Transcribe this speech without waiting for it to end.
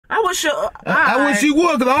I wish you. I wish she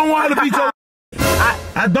would, because I don't want her to beat your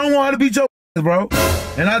I don't want her to beat your bro.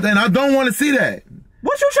 And I don't want to see that.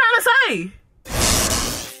 What you trying to say?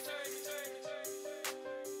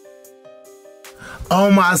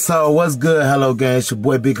 Oh my soul, what's good? Hello gang, it's your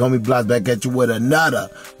boy Big Homie Blocks back at you with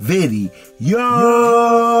another video.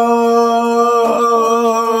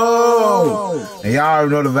 And y'all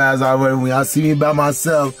already know the vibes already. When y'all see me by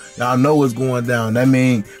myself, y'all know what's going down. That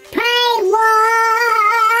means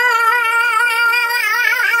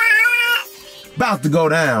about to go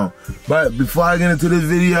down. But before I get into this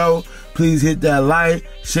video, please hit that like,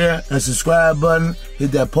 share, and subscribe button.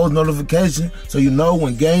 Hit that post notification so you know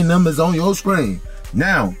when game numbers on your screen.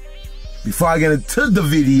 Now, before I get into the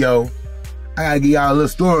video, I gotta give y'all a little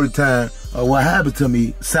story time of what happened to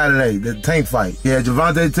me Saturday, the tank fight. Yeah,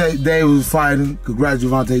 Gervonta Davis was fighting. Congrats,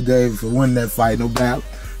 Gervonta Davis, for winning that fight, no doubt.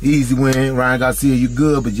 Easy win. Ryan Garcia, you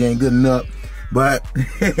good, but you ain't good enough. But,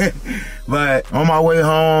 but on my way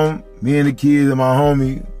home, me and the kids and my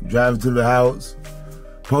homie driving to the house.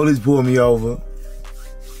 Police pulled me over.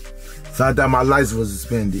 So I thought my license was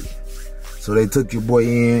suspended. So they took your boy in,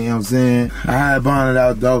 you know what I'm saying? I had bonded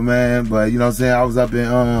out though, man, but you know what I'm saying? I was up in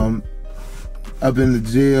the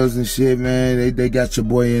jails and shit, man. They got your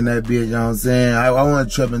boy in that bitch, you know what I'm saying? I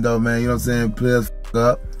wasn't tripping though, man, you know what I'm saying? Players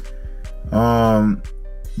up.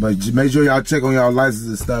 But just make sure y'all check on y'all license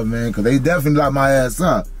and stuff, man, cause they definitely locked my ass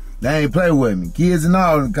up. They ain't play with me. Kids and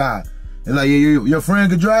all in the car. They're like, yeah, your friend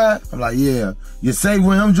could drive? I'm like, yeah. You safe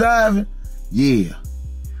with him driving? Yeah.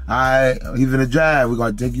 All right, he finna drive. We're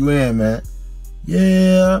gonna take you in, man.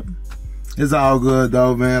 Yeah. It's all good,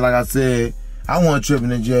 though, man. Like I said, I wasn't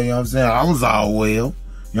tripping in jail, you know what I'm saying? I was all well. You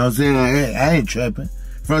know what I'm saying? I ain't tripping.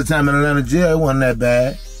 First time in Atlanta jail, it wasn't that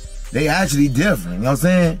bad. They actually different, you know what I'm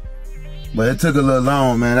saying? But it took a little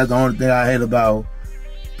long, man. That's the only thing I hate about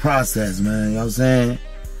process, man. You know what I'm saying?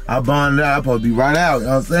 I bonded out. I'm supposed to be right out, you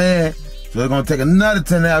know what I'm saying? So it's gonna take another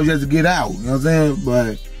 10 hours just to get out, you know what I'm saying?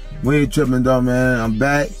 But we ain't tripping though, man. I'm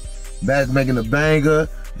back making a banger.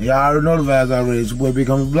 And y'all already know the vibes already. It's your boy Big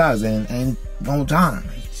Homie Blocks and ain't on time.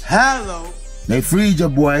 Hello. They freed your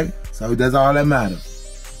boy, so that's all that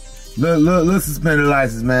matters. Look suspended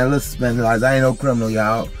license, man. Look suspended license. I ain't no criminal,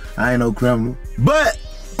 y'all. I ain't no criminal. But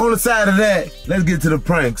on the side of that, let's get to the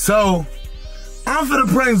prank. So I'm finna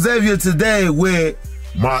prank ZAVIA today with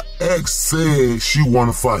my ex said she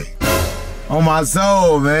wanna fight. On my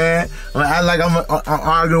soul, man. I'm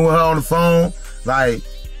arguing with her on the phone. Like,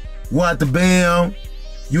 what the bam?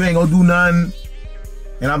 You ain't gonna do nothing.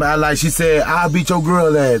 And I'm like, she said, I'll beat your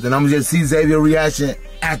girl ass. And I'm gonna just see ZAVIA reaction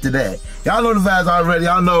after that. Y'all know the vibes already.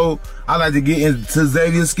 Y'all know I like to get into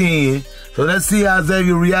ZAVIA's skin. So let's see how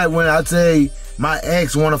ZAVIA react when I say my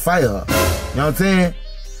ex wanna fight her. You know what I'm saying?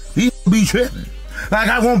 He be tripping. Like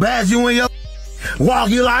I won't bash you in your walk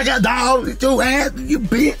you like a dog, get your ass, you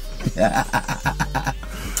bitch.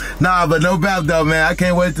 Nah, but no doubt though, man. I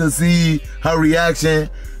can't wait to see her reaction.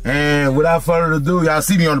 And without further ado, y'all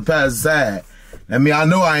see me on the passenger side. I mean, I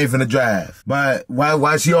know I ain't finna drive. But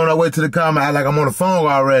while she on her way to the car, I act like I'm on the phone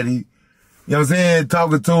already. You know what I'm saying?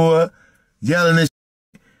 Talking to her, yelling and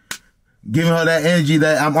shit, giving her that energy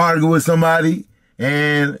that I'm arguing with somebody.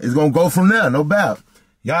 And it's gonna go from there, no doubt.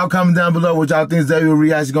 Y'all comment down below what y'all think ZAVIA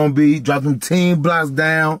reaction gonna be. Drop them team blocks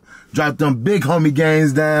down. Drop them big homie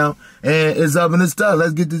games down. And it's up in the stuff.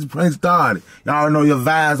 Let's get this prank started. Y'all already know your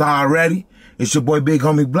vibes already. It's your boy Big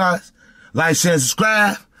Homie Blocks. Like, share, and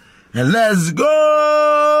subscribe. And let's go!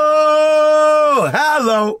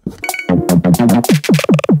 Hello!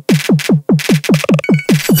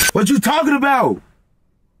 What you talking about?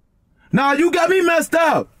 Nah, you got me messed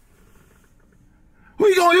up.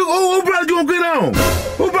 Who brother you gonna get on?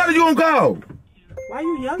 Who brother you gonna call? Why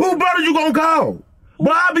you yelling? Who brother you gonna call?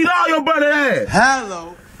 Boy, I beat all your brother ass.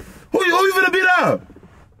 Hello. Who you finna beat up?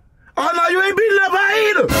 Oh no, you ain't beating up her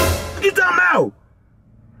either. What you talking about?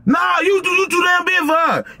 Nah, you too damn big for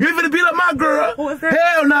her. You ain't finna beat up my girl. Who is that?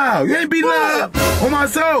 Hell no. You ain't beating her up on my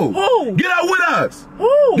soul. Who? Get up with us.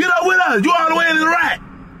 Who? Get up with us. You all the way in the rack.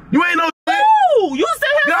 You ain't no shit. Who? You stay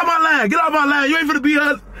here. Get off my line. Get off my line. You ain't finna beat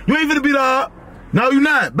her. You ain't finna beat her up. No, you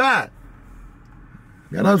not. Bye.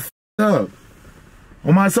 Got us up.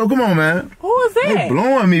 On my soul. Come on, man. Who is that? They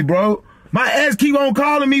blowing me, bro. My ex keep on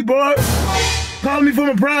calling me, bro. Calling me from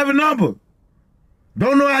a private number.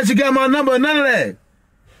 Don't know how she got my number or none of that.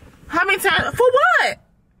 How many times? For what?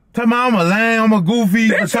 Talking about I'm a lame, I'm a goofy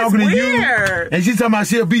for talking to you. And she talking about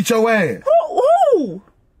she'll beat your ass. Who?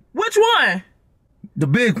 Which one? The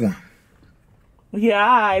big one. Yeah,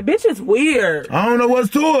 alright. Bitch is weird. I don't know what's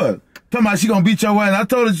to her. Talking about she gonna beat your ass. I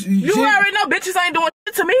told her you already know bitches ain't doing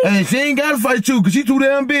shit to me. And she ain't gotta fight you because she too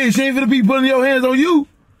damn big. She ain't finna be putting your hands on you.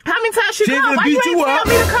 How many times she called? gonna Why beat you ain't you tell up.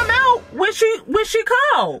 me to come out when she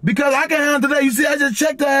called? Because I can handle that. You see, I just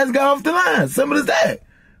checked her ass and got off the line. Simple as that.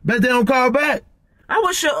 Bet they don't call back. I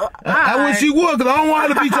wish you. I wish she would, because I don't want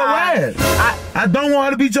her to beat your ass. I don't want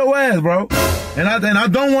her to beat your ass, bro. And I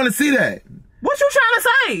don't want to see that. What you trying to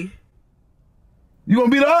say? You gonna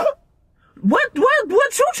beat her up? What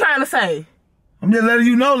you trying to say? I'm just letting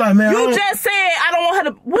you know, like, man. You just said I don't want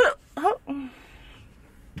her to. What?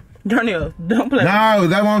 Darnell, don't play. No,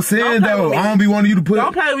 that's what I'm saying, though. I don't be wanting you to put.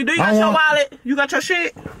 Don't play with me. Do you got your wallet? You got your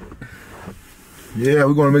shit? Yeah,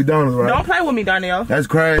 we're going to McDonald's, right? Don't play with me, Darnell. That's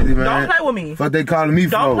crazy, man. Don't play with me. Fuck they calling me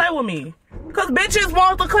for. Don't play with me. Because bitches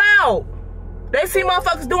want the clout. They see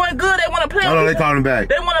motherfuckers doing good. They want to play. Oh, no, they calling back.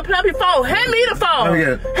 They want to play up your phone. Hand me the phone. Let me get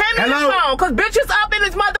it. Hand me the phone. Because bitches up in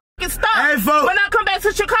this motherfucking stuff. Hey, folks. When I come back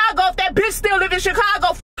to Chicago, if that bitch still live in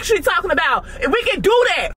Chicago, what you talking about? If we can do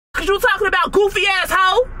that. Because you talking about goofy ass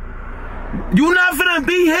hoe. You not finna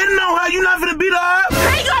be hitting on her. You not finna beat her up.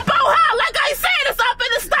 Hang up on her. Like I said, it's up in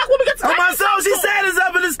the stock when we get to on my soul, she said it's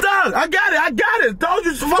up in the stock. I got it. Told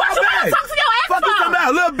you to fall back. What you want to talk to your ex Fuck you talking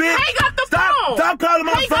about, little bitch. Hang up the phone. Stop calling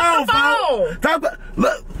my phone. Stop.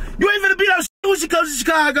 Look, you ain't finna beat up when she comes to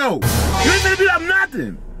Chicago. You ain't finna beat up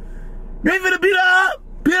nothing. You ain't finna beat her up.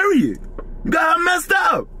 Period. You got her messed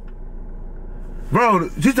up. Bro,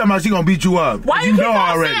 she's talking about she gonna beat you up. Why you keep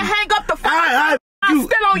on saying hang up the phone? I'm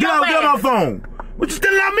still on your ass. Get on my phone. What you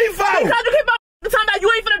still on me for? Because you keep on talking about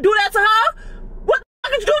you ain't finna do that to her. What the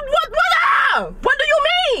fuck did you do? What do you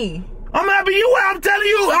mean? I'm happy you out. I'm telling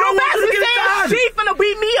you. I don't want you to get started. She finna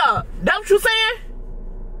beat me up. That's what you saying?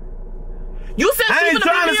 You said she finna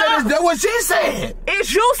beat me up. That's what she said.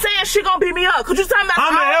 It's you saying she gonna beat me up. Cause you talking about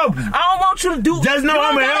I'ma help you. I don't want you to do. Just know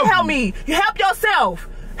I'ma help me. You help yourself.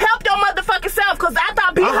 Help your motherfucking self. Cause I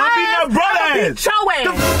thought beat her ass. I'm beating beat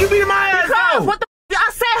your ass. You beat my ass. Because what the I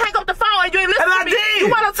said hang up the phone and you ain't listening to me. Did. You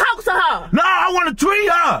wanna talk to her. No, I wanna treat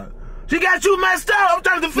her. She got you messed up. I'm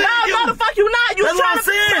trying to defend you. No, the fuck you not. You That's trying what I'm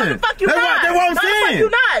saying. No, the fuck you not. That's what I'm saying. No, the fuck you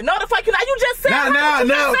not. No, the fuck you not. You just said.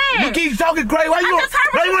 Now. You keep talking crazy. Why you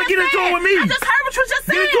wanna get into it with me? I just heard what you just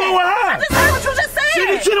said. Get into it with her. I just heard what you just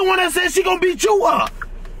said. She the one that said she gonna beat you up.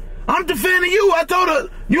 I'm defending you. I told her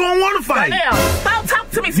you don't want to fight. Now, stop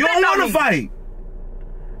talking to me. You don't want to fight.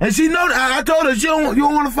 And she know that. I told her you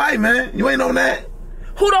don't want to fight, man. You ain't on that.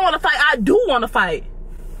 Who don't want to fight? I do want to fight.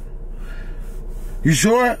 You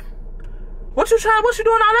sure? What you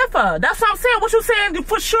doing all that for? That's what I'm saying. What you saying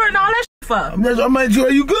for sure and all that shit for? I'm making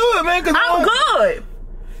sure you good, man. I'm good.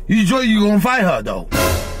 You sure you gonna fight her though?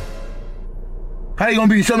 How you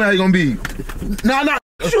gonna be? Show me how you gonna be. No.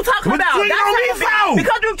 What you talking about? That's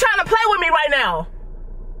because you trying to play with me right now.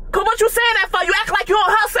 Cause what you saying that for? You act like you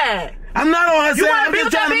on her side. I'm not on her side. I'm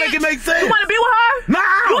just trying to bitch? make it make sense. You want to be with her? No.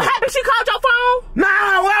 You happy she called your phone? No.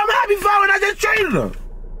 Well, I'm happy for her and I just treated her.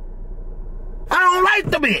 I don't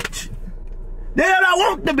like the bitch. The hell I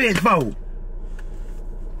want the bitch for?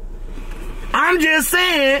 I'm just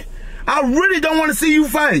saying, I really don't want to see you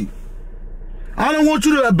fight. I don't want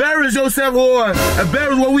you to embarrass yourself or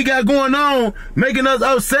embarrass what we got going on, making us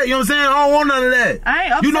upset, you know what I'm saying? I don't want none of that. I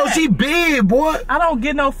ain't upset. You know she big, boy. I don't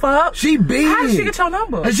get no fuck. She big. How did she get your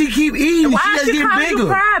number? And she keep eating. Why she is she calling you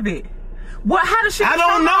private? What? How did she get I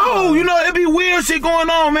don't know. Number? You know, it be weird shit going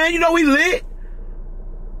on, man. You know we lit.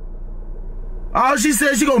 Oh, she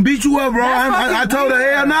said she gonna beat you up, bro. I told her,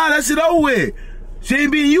 hell nah, that shit over with. She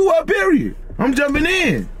ain't beating you up, period. I'm jumping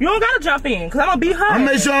in. You don't gotta jump in, cause I'm gonna beat her. I'm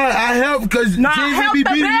make sure I help, cause she ain't be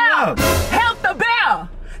beating you up. Help the bear.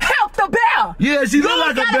 Help the bear. Yeah, she look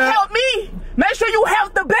like a bear. You gotta help me. Make sure you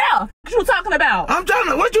help the bear. What you talking about? I'm trying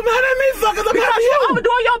to, what you mad at me for? Cause I'm because you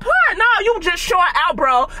overdoing your part. No, you just showing out,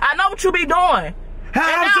 bro. I know what you be doing. How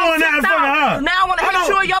I'm showing out in front of her? Now I wanna hit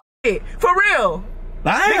you in your shit. For real.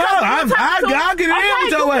 I ain't her. I'll get in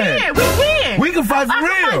with your ass. We can fight for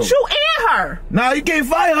real. I can fight you and her. No, you can't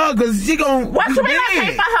fight her because she gon' What you mean I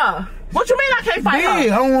can't fight her? What you mean I can't fight her? I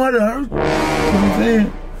don't want her to hurt you. You know what I'm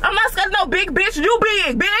saying? I'm not scared of no big bitch. You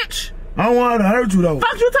big, bitch. I don't want her to hurt you though.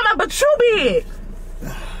 Fuck you talking about, but you big.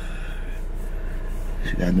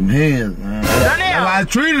 She got them hands, man. That's why I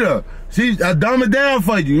treated her. I dumb it down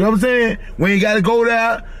for you. You know what I'm saying? When you gotta go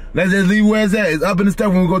there, let's just leave where it's at. It's up in the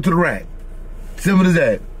stuff when we go to the rack. Simple as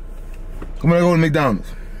that. I'm gonna go to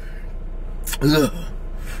McDonald's. Ugh.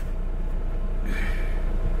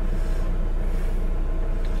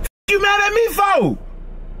 You mad at me for?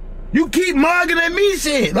 You keep mugging at me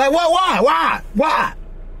shit. Like what? Why?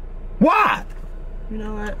 You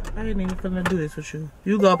know what? I ain't even finna do this with you.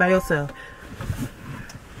 You go by yourself.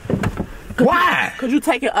 Why? Cause you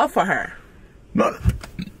take it up for her. No.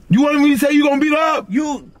 You want me to say you gonna beat her up?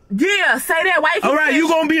 Yeah, say that. Why you keep all right, you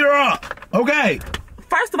gonna beat her up. Okay.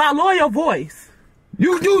 First of all, lower your voice.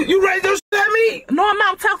 You ready to shit at me? No, I'm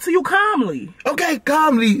not. Talk to you calmly. Okay,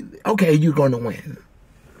 calmly. Okay, you're gonna win.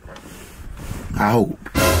 I hope.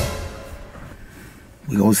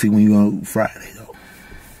 We gonna see when you go Friday though.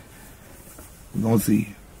 We gonna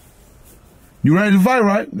see. You ready to fight,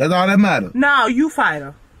 right? That's all that matters. No, you fight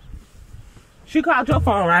her. She called your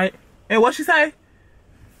phone, right? And what she say?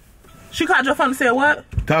 She called your phone and said what?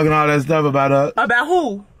 Talking all that stuff about us. About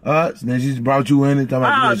who? Us. Then she brought you in and talking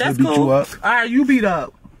about that's beat cool. you up. All right, you beat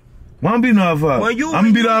up. Well, I'm beating up for. I'm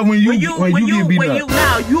gonna beat up when you get beat up.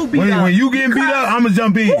 Now you beat up. When you getting beat up, I'ma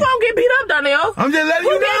jump in. Who gonna get beat up, Donnell? I'm just letting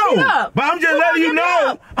you know. But I'm just letting you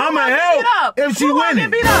know. I'ma help if she winning. Who gonna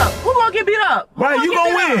get beat up? Who gonna get beat up? Right, you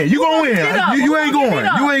gonna win. You gonna win. You ain't going.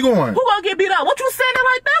 You ain't going. Who gonna get beat up? What you saying it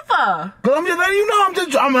like that for? Cause I'm just letting you know.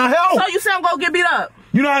 I'ma help. So you say I'm gonna get beat up?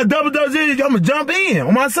 You know how double dutch is? I'ma jump in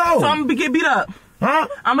on my soul. So I'm gonna get beat up. Huh?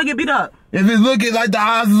 I'm gonna get beat up. If it's looking like the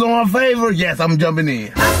odds is on her favor, yes, I'm jumping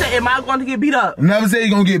in. I said, am I going to get beat up? I never said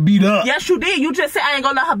you're gonna get beat up. Yes, you did. You just said I ain't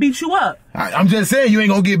gonna let her beat you up. I'm just saying you ain't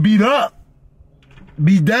gonna get beat up.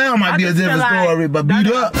 Beat down might be a different story, but beat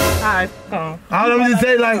up. Alright, all I'm just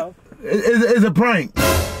saying, like, it's a prank.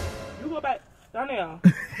 You go back. Donnell.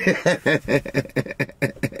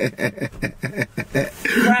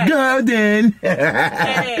 Right. Golden.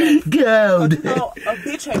 Hey. Golden. A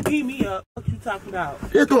bitch had beat me up. What you talking about?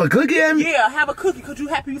 You throw a cookie at me? Yeah, have a cookie because you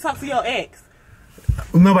happy you talk to your ex.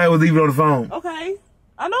 Nobody was even on the phone. Okay.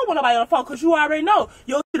 I know when nobody on the phone because you already know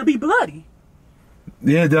your shit'll be bloody.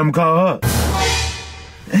 Yeah, then I'm gonna call her.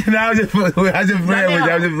 No, I just playing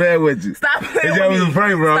with you. Stop playing with me. It was a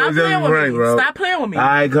prank, bro. Stop playing with me. Stop playing with me. All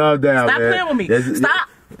right, calm down, Stop playing with me. Stop.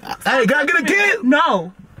 Hey, can I get a kid?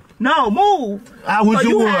 No. No, move. I wish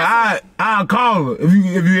you would. I'll call her if you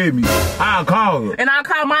hit me. I'll call her. And I'll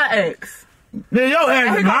call my ex. Yeah, your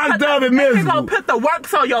ass is locked up and miserable. He gonna put the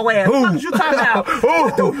works on your ass. Who? What you talking about?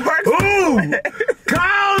 Who?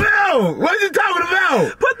 Call him. What you talking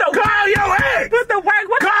about? Call your ex. Put the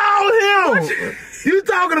work. Call him. You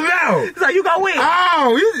talking about? So you gonna win.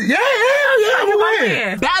 Oh, yeah, I'm gonna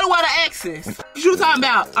win. Battle with the exes. What you talking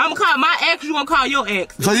about? I'm gonna call my ex, you gonna call your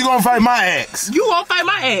ex. So you gonna fight my ex? You gonna fight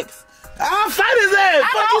my ex. I'll fight his ass.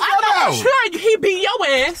 I know for sure he beat your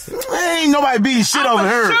ass. Ain't nobody beat shit over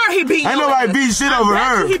her. Sure he beat your ass. Ain't nobody beat shit over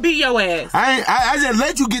her. He beat your ass. I just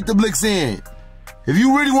let you get the blicks in. If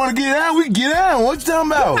you really want to get out, we can get out. What you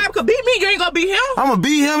talking about? You could beat me, you ain't gonna beat him. I'm gonna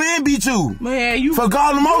beat him and beat you. Man, you for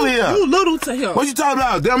calling him over here. You little to him. What you talking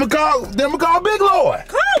about? Then I'm gonna call Big Lord.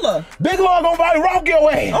 Call her. Big Lord gonna probably rock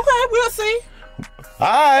your ass. Okay, we'll see.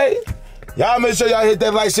 Alright. Y'all make sure y'all hit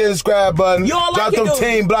that like, share, and subscribe button. Drop them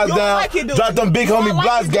team blocks down. Drop them big homie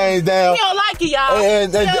blocks games down. You don't like it, y'all.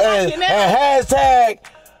 And hashtag,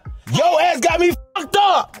 your ass got me fucked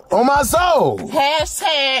up on my soul.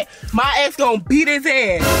 Hashtag, my ex gonna beat his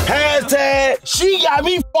ass. Hashtag, she got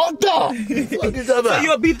me fucked up. So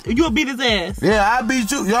you'll beat his ass. Yeah, I beat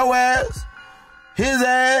you. Your ass. His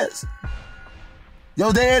ass.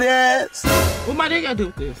 Your daddy ass. What my nigga gotta do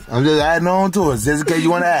with this? I'm just adding on to it, just in case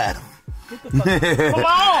you want to add them. Come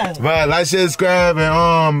on. But like, share, subscribe,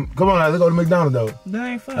 and come on, let's go to McDonald's though. That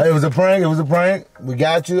ain't fun. Hey, it was a prank. We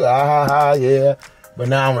got you. Yeah. But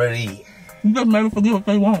now I'm ready to eat. You just made me forget what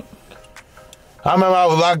they want. I remember I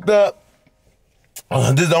was locked up.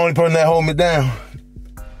 This is the only person that hold me down.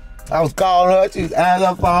 I was calling her. She was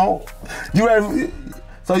answering her phone. You ready?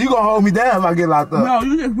 So you gonna hold me down if I get locked up? No,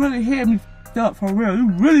 you just really had me up for real. You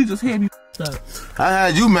really just had me up. I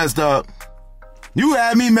had you messed up. You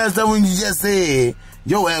had me messed up when you just said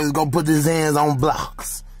your ass was gonna put his hands on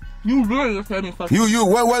blocks. You really just had me fucked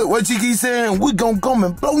up. What you keep saying? We gonna come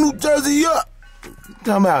and blow New Jersey up.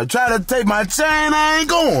 Talking about try to take my chain, I ain't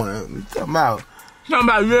going. Talking about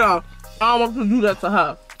yeah. I don't want to do that to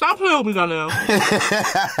her. Stop playing with me down there.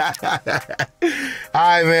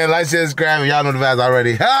 Alright, man, like, share, subscribe, y'all know the vibes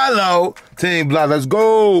already. Hello, Team Block, let's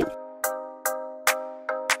go.